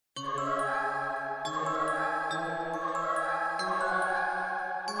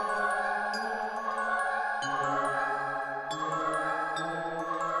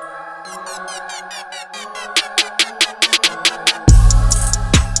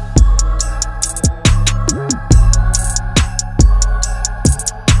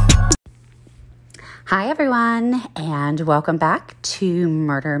Hi, everyone, and welcome back to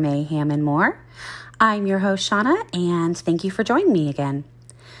Murder, Mayhem, and More. I'm your host, Shauna, and thank you for joining me again.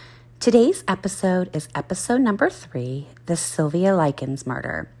 Today's episode is episode number 3, the Sylvia Likens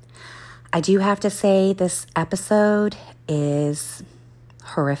murder. I do have to say this episode is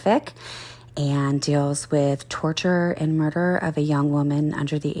horrific and deals with torture and murder of a young woman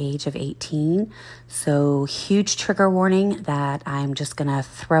under the age of 18. So huge trigger warning that I'm just going to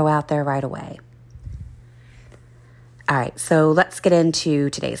throw out there right away. All right, so let's get into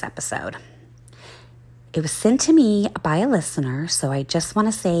today's episode. It was sent to me by a listener, so I just want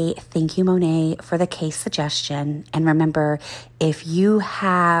to say thank you, Monet, for the case suggestion. And remember, if you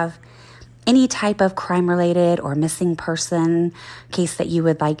have any type of crime-related or missing person case that you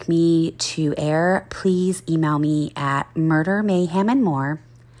would like me to air, please email me at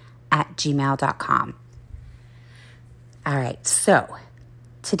murdermayhemandmore@gmail.com. All right, so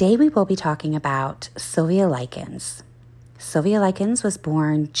today we will be talking about Sylvia Likens. Sylvia Likens was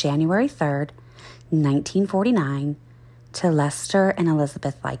born January 3rd, 1949, to Lester and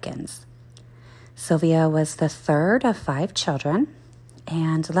Elizabeth Likens. Sylvia was the third of 5 children,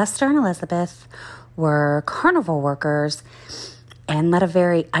 and Lester and Elizabeth were carnival workers and led a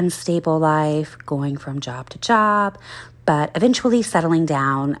very unstable life, going from job to job, but eventually settling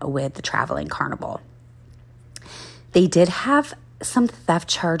down with the traveling carnival. They did have some theft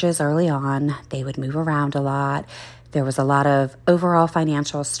charges early on. They would move around a lot. There was a lot of overall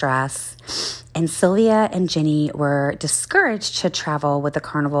financial stress, and Sylvia and Jenny were discouraged to travel with the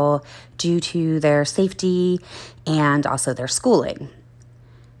carnival due to their safety and also their schooling.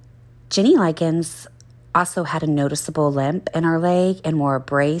 Jenny Likens also had a noticeable limp in her leg and wore a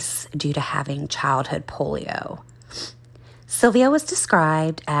brace due to having childhood polio. Sylvia was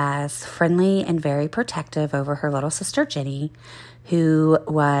described as friendly and very protective over her little sister Jenny, who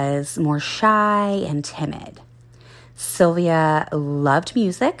was more shy and timid. Sylvia loved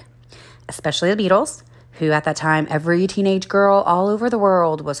music, especially the Beatles, who at that time every teenage girl all over the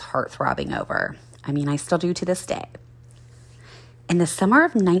world was heart-throbbing over. I mean, I still do to this day. In the summer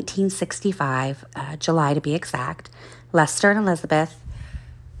of 1965, July to be exact, Lester and Elizabeth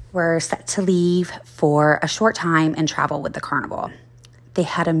were set to leave for a short time and travel with the carnival. They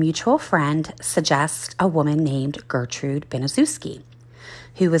had a mutual friend suggest a woman named Gertrude Baniszewski,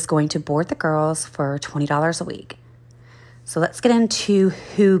 who was going to board the girls for $20 a week. So let's get into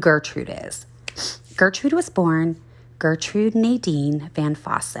who Gertrude is. Gertrude was born Gertrude Nadine Van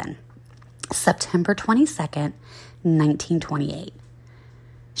Fossen, September 22nd, 1928.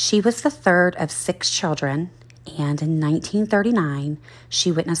 She was the third of 6 children, and in 1939,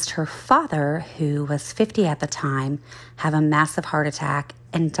 she witnessed her father, who was 50 at the time, have a massive heart attack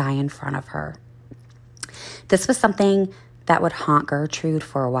and die in front of her. This was something that would haunt Gertrude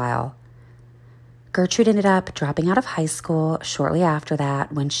for a while. Gertrude ended up dropping out of high school shortly after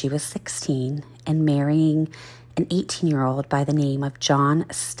that when she was 16 and marrying an 18-year-old by the name of John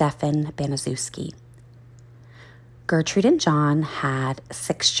Stephen Baniszewski. Gertrude and John had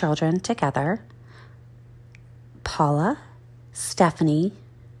 6 children together: Paula, Stephanie,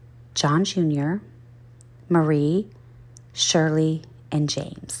 John Jr., Marie, Shirley, and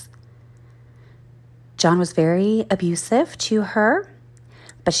James. John was very abusive to her,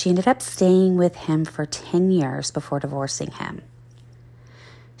 but she ended up staying with him for 10 years before divorcing him.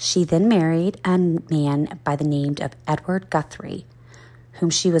 She then married a man by the name of Edward Guthrie,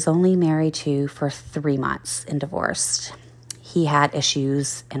 whom she was only married to for 3 months and divorced. He had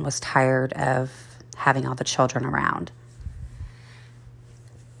issues and was tired of having all the children around.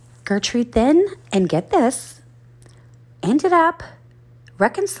 Gertrude then, and get this, ended up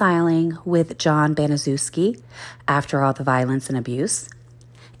reconciling with John Baniszewski after all the violence and abuse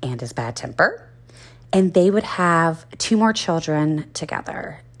and his bad temper, and they would have 2 more children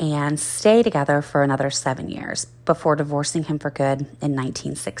together and stay together for another 7 years before divorcing him for good in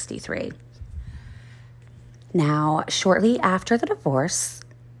 1963. Now, shortly after the divorce,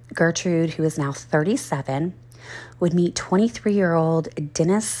 Gertrude, who is now 37, would meet 23-year-old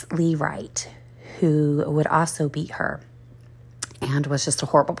Dennis Lee Wright, who would also beat her and was just a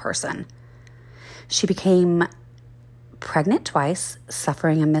horrible person. She became pregnant twice,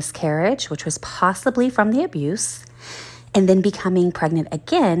 suffering a miscarriage, which was possibly from the abuse, and then becoming pregnant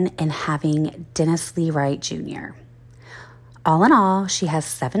again and having Dennis Lee Wright Jr. All in all, she has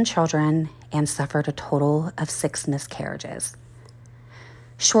 7 children and suffered a total of 6 miscarriages.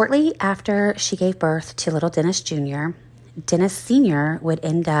 Shortly after she gave birth to little Dennis Jr., Dennis Sr. would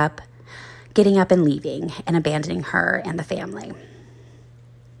end up getting up and leaving and abandoning her and the family.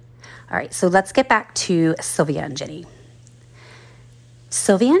 All right, so let's get back to Sylvia and Jenny.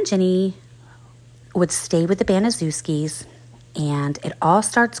 Sylvia and Jenny would stay with the Baniszewskis, and it all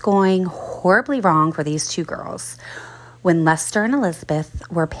starts going horribly wrong for these two girls when Lester and Elizabeth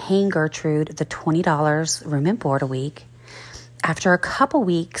were paying Gertrude the $20 room and board a week. After a couple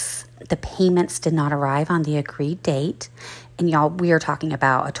weeks, the payments did not arrive on the agreed date, and y'all, we are talking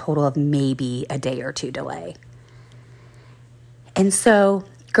about a total of maybe a day or two delay. And so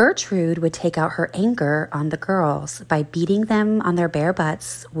Gertrude would take out her anger on the girls by beating them on their bare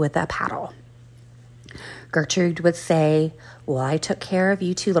butts with a paddle. Gertrude would say, "Well, I took care of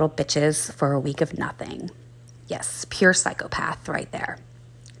you two little bitches for a week of nothing." Yes, pure psychopath right there.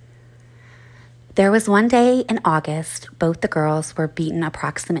 There was one day in August, both the girls were beaten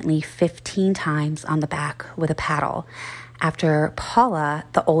approximately 15 times on the back with a paddle after Paula,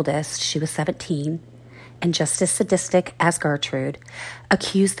 the oldest, she was 17, and just as sadistic as Gertrude,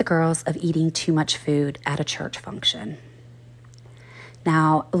 accused the girls of eating too much food at a church function.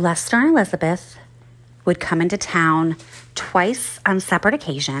 Now, Lester and Elizabeth would come into town twice on separate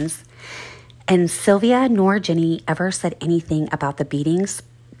occasions, and Sylvia nor Ginny ever said anything about the beatings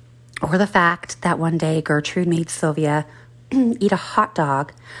or the fact that one day Gertrude made Sylvia eat a hot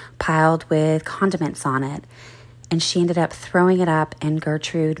dog piled with condiments on it, and she ended up throwing it up, and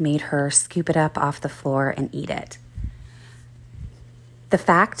Gertrude made her scoop it up off the floor and eat it. The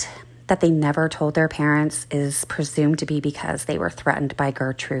fact that they never told their parents is presumed to be because they were threatened by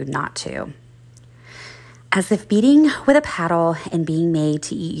Gertrude not to. As if beating with a paddle and being made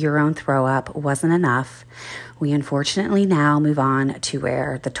to eat your own throw up wasn't enough, we unfortunately now move on to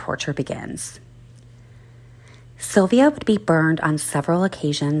where the torture begins. Sylvia would be burned on several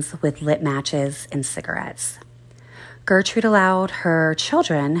occasions with lit matches and cigarettes. Gertrude allowed her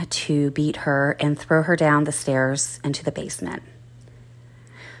children to beat her and throw her down the stairs into the basement.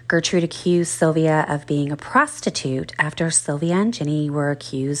 Gertrude accused Sylvia of being a prostitute after Sylvia and Ginny were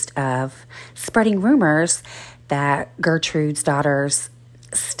accused of spreading rumors that Gertrude's daughters,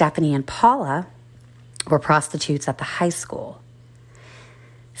 Stephanie and Paula, were prostitutes at the high school.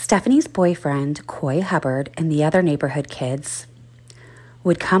 Stephanie's boyfriend, Coy Hubbard, and the other neighborhood kids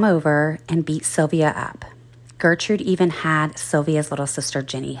would come over and beat Sylvia up. Gertrude even had Sylvia's little sister,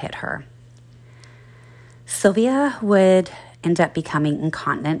 Ginny, hit her. Sylvia would end up becoming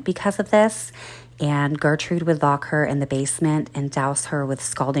incontinent because of this, and Gertrude would lock her in the basement and douse her with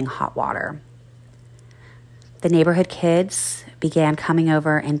scalding hot water. The neighborhood kids began coming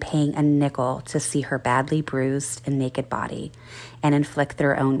over and paying a nickel to see her badly bruised and naked body and inflict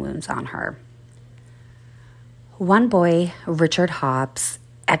their own wounds on her. One boy, Richard Hobbs,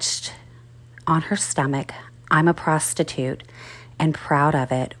 etched on her stomach, "I'm a prostitute and proud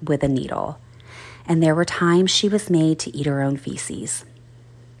of it," with a needle. And there were times she was made to eat her own feces.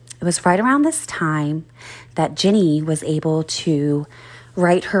 It was right around this time that Ginny was able to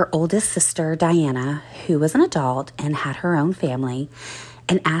write her oldest sister, Diana, who was an adult and had her own family,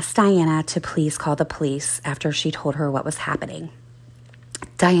 and asked Diana to please call the police after she told her what was happening.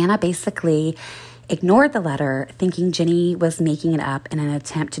 Diana basically ignored the letter, thinking Ginny was making it up in an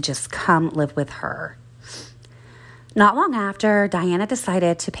attempt to just come live with her. Not long after, Diana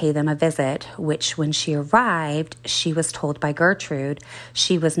decided to pay them a visit, which when she arrived, she was told by Gertrude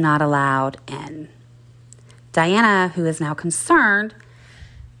she was not allowed in. Diana, who is now concerned,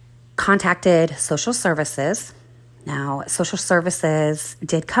 contacted social services. Now, social services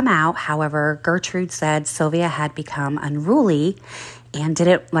did come out. However, Gertrude said Sylvia had become unruly and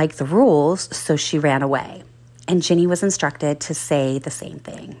didn't like the rules, so she ran away. And Ginny was instructed to say the same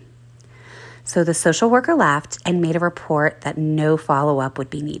thing. So the social worker left and made a report that no follow-up would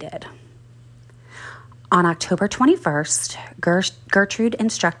be needed. On October 21st, Gertrude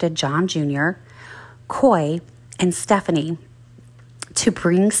instructed John Jr., Coy, and Stephanie to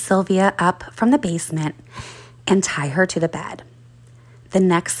bring Sylvia up from the basement and tie her to the bed. The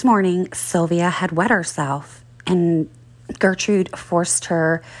next morning, Sylvia had wet herself, and Gertrude forced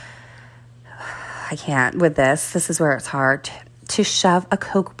her, I can't with this is where it's hard, to shove a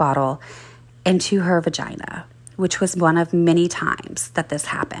Coke bottle into her vagina, which was one of many times that this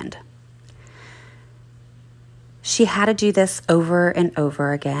happened. She had to do this over and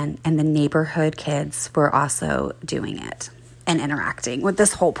over again, and the neighborhood kids were also doing it and interacting with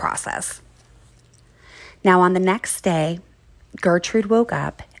this whole process. Now, on the next day, Gertrude woke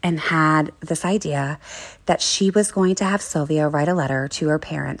up and had this idea that she was going to have Sylvia write a letter to her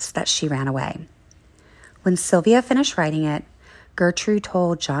parents that she ran away. When Sylvia finished writing it, Gertrude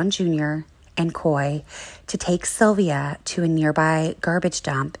told John Jr. and Coy to take Sylvia to a nearby garbage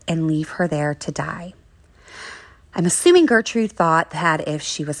dump and leave her there to die. I'm assuming Gertrude thought that if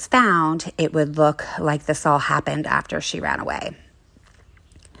she was found, it would look like this all happened after she ran away.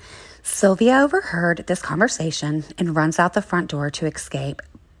 Sylvia overheard this conversation and runs out the front door to escape,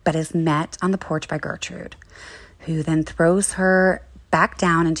 but is met on the porch by Gertrude, who then throws her back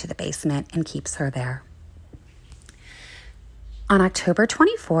down into the basement and keeps her there. On October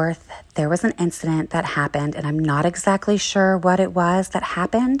 24th, there was an incident that happened, and I'm not exactly sure what it was that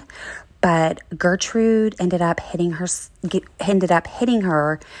happened, but Gertrude ended up hitting her,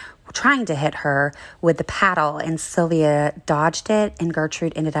 trying to hit her with the paddle, and Sylvia dodged it, and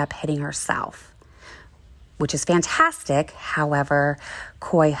Gertrude ended up hitting herself, which is fantastic. However,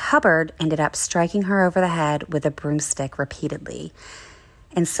 Coy Hubbard ended up striking her over the head with a broomstick repeatedly,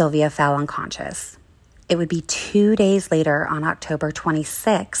 and Sylvia fell unconscious. It would be 2 days later, on October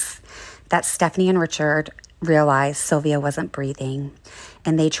 26th, that Stephanie and Richard realized Sylvia wasn't breathing,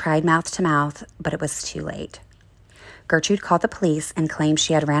 and they tried mouth to mouth, but it was too late. Gertrude called the police and claimed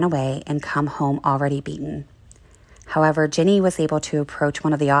she had ran away and come home already beaten. However, Jenny was able to approach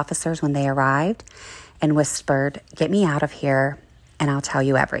one of the officers when they arrived and whispered, "Get me out of here, and I'll tell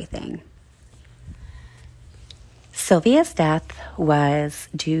you everything." Sylvia's death was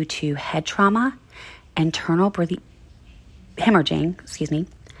due to head trauma, internal hemorrhaging,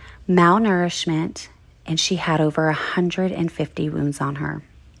 malnourishment, and she had over 150 wounds on her.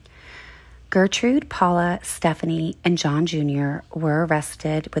 Gertrude, Paula, Stephanie, and John Jr. were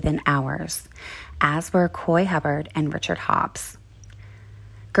arrested within hours, as were Coy Hubbard and Richard Hobbs.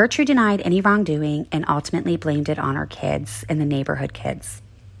 Gertrude denied any wrongdoing and ultimately blamed it on her kids and the neighborhood kids.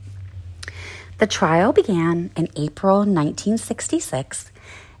 The trial began in April 1966,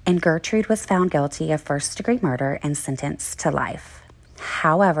 and Gertrude was found guilty of first-degree murder and sentenced to life.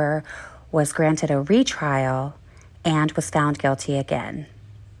 However, was granted a retrial and was found guilty again.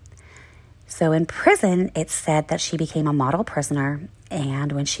 So in prison, it said that she became a model prisoner,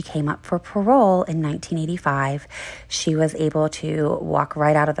 and when she came up for parole in 1985, she was able to walk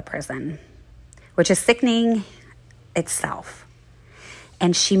right out of the prison, which is sickening itself.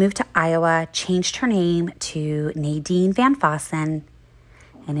 And she moved to Iowa, changed her name to Nadine Van Fossen,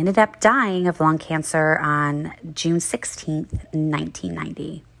 and ended up dying of lung cancer on June 16th,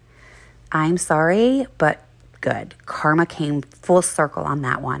 1990. I'm sorry, but good. Karma came full circle on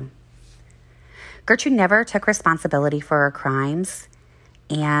that one. Gertrude never took responsibility for her crimes,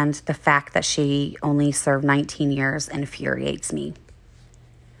 and the fact that she only served 19 years infuriates me.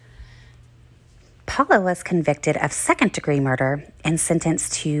 Paula was convicted of second-degree murder and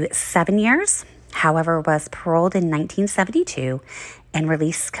sentenced to 7 years, however, was paroled in 1972 and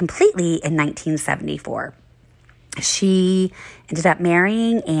released completely in 1974. She ended up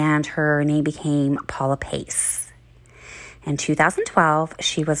marrying, and her name became Paula Pace. In 2012,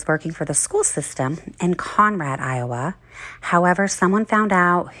 she was working for the school system in Conrad, Iowa. However, someone found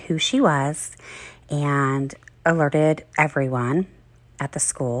out who she was and alerted everyone at the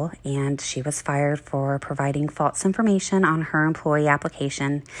school, and she was fired for providing false information on her employee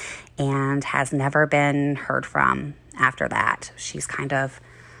application and has never been heard from after that. She's kind of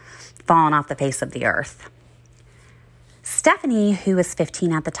fallen off the face of the earth. Stephanie, who was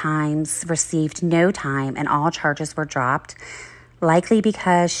 15 at the time, received no time, and all charges were dropped, likely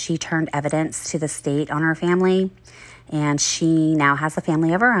because she turned evidence to the state on her family, and she now has a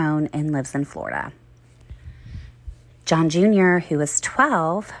family of her own and lives in Florida. John Jr., who was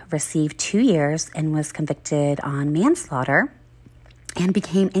 12, received 2 years and was convicted on manslaughter and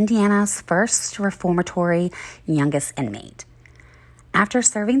became Indiana's first reformatory youngest inmate. After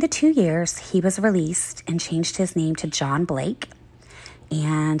serving the 2 years, he was released and changed his name to John Blake,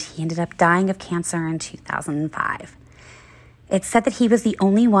 and he ended up dying of cancer in 2005. It's said that he was the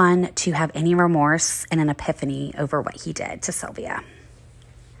only one to have any remorse and an epiphany over what he did to Sylvia.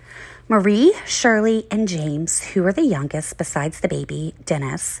 Marie, Shirley, and James, who were the youngest besides the baby,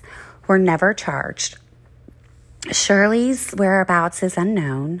 Dennis, were never charged. Shirley's whereabouts is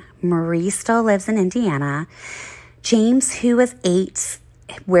unknown. Marie still lives in Indiana. James, who was 8,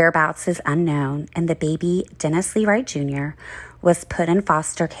 whereabouts is unknown, and the baby, Dennis Lee Wright Jr., was put in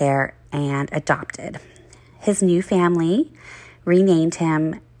foster care and adopted. His new family renamed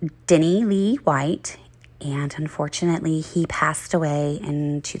him Denny Lee White, and unfortunately, he passed away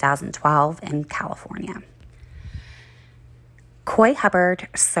in 2012 in California. Coy Hubbard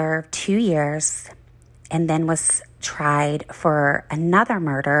served 2 years and then was tried for another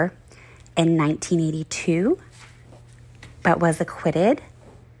murder in 1982, but was acquitted.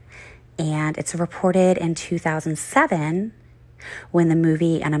 And it's reported in 2007, when the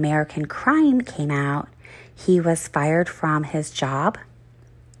movie An American Crime came out, he was fired from his job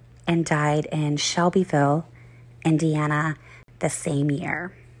and died in Shelbyville, Indiana, the same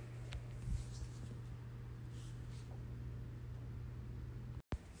year.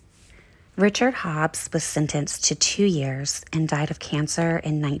 Richard Hobbs was sentenced to 2 years and died of cancer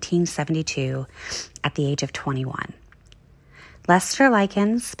in 1972 at the age of 21. Lester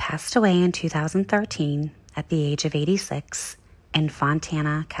Likens passed away in 2013 at the age of 86 in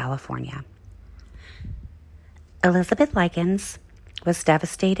Fontana, California. Elizabeth Likens was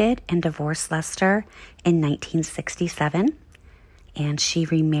devastated and divorced Lester in 1967, and she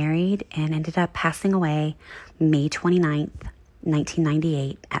remarried and ended up passing away May 29th,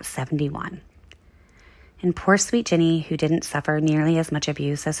 1998 at 71. And poor sweet Jenny, who didn't suffer nearly as much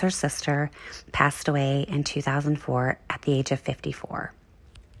abuse as her sister, passed away in 2004 at the age of 54.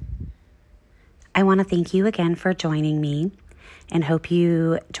 I want to thank you again for joining me and hope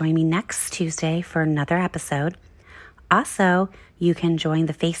you join me next Tuesday for another episode. Also, you can join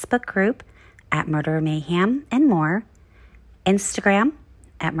the Facebook group at Murder, Mayhem, and More, Instagram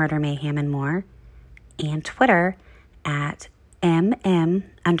at Murder, Mayhem, and More, and Twitter at MM_M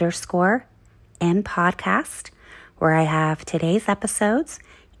podcast, where I have today's episodes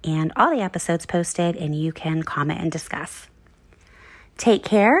and all the episodes posted, and you can comment and discuss. Take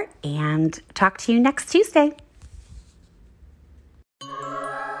care and talk to you next Tuesday.